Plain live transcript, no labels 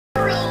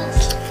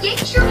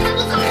Get your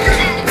helicopter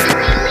attitude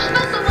and leave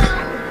us alone.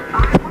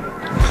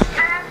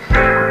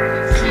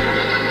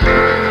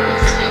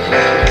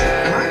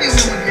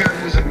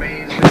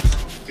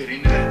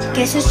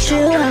 Guess it's true,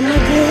 I'm a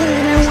good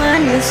and I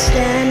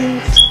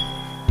understand.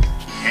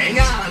 Hang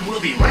on, we'll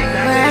be right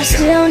back. But I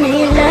still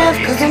need love,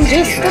 cause I'm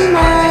just a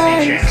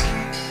man.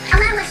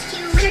 Allow us to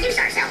introduce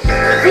ourselves.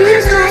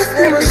 These nice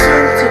little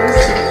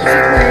sentences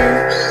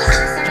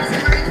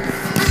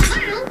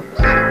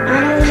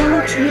I don't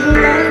want you to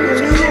like me,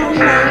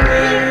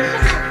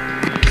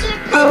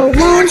 I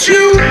want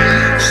you to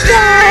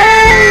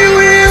stay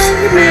with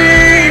me,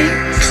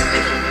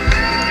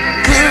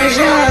 cause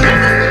you're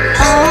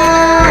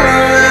all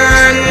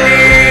I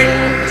need.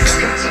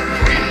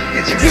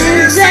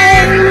 This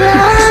ain't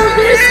love,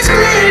 it's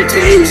clear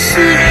to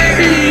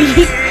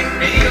see,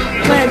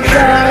 but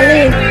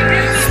darling,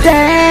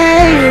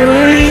 stay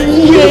with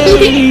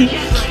me.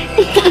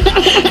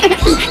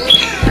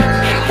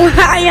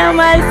 Why am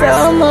I so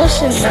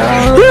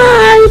emotional?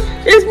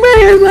 It's me,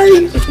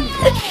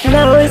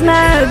 no, it's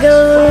not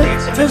good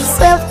to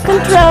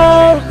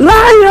self-control.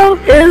 Liar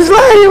is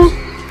liar.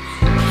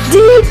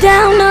 Deep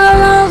down, our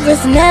love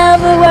is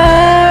never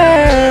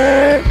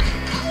work.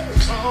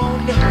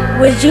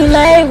 Would you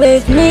lay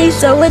with me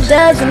so it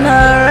doesn't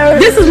hurt?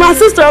 This is my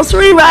sister on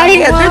screen right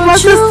here. This is my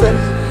sister.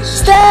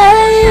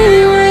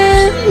 Stay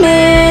with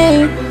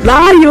me.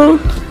 Liar.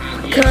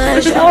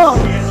 Cause you're all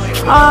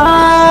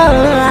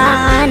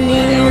I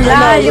need.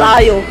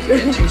 Liar.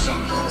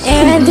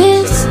 And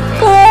this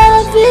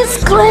love is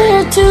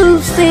clear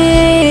to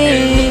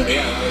see,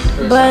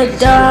 but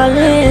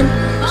darling,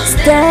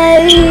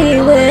 stay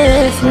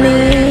with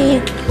me.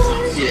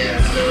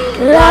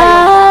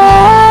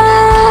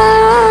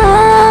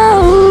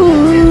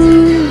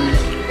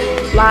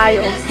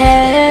 Liar.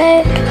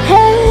 Hey,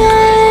 hey,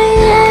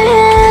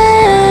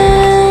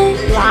 hey.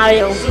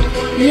 Liar.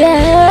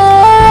 Yeah.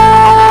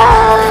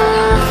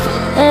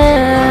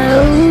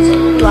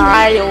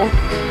 Liar.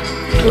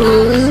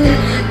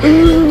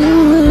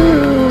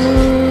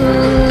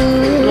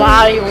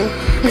 Liar.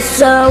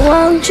 So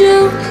won't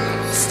you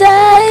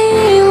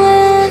stay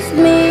with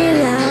me,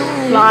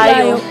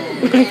 liar?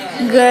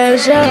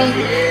 Cause you're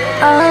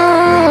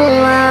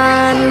all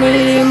I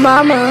need,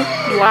 mama.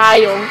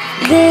 Liar.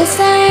 This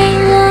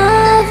ain't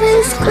love,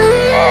 it's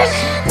clear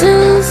to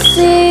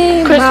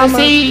see, Christmas mama.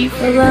 Eve.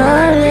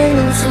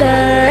 Darling,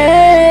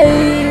 stay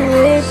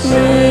with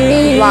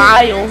me.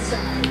 Liar.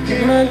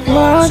 But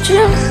won't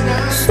you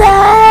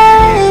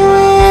stay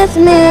with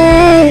me?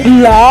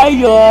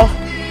 Liar.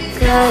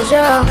 Cause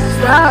you're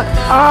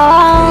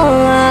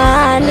all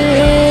I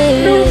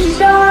need,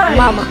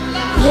 mama.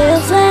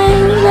 This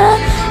ain't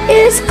love,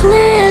 it's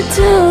clear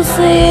to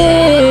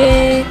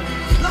see,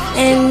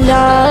 and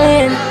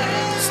darling,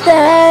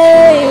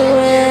 stay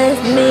with me.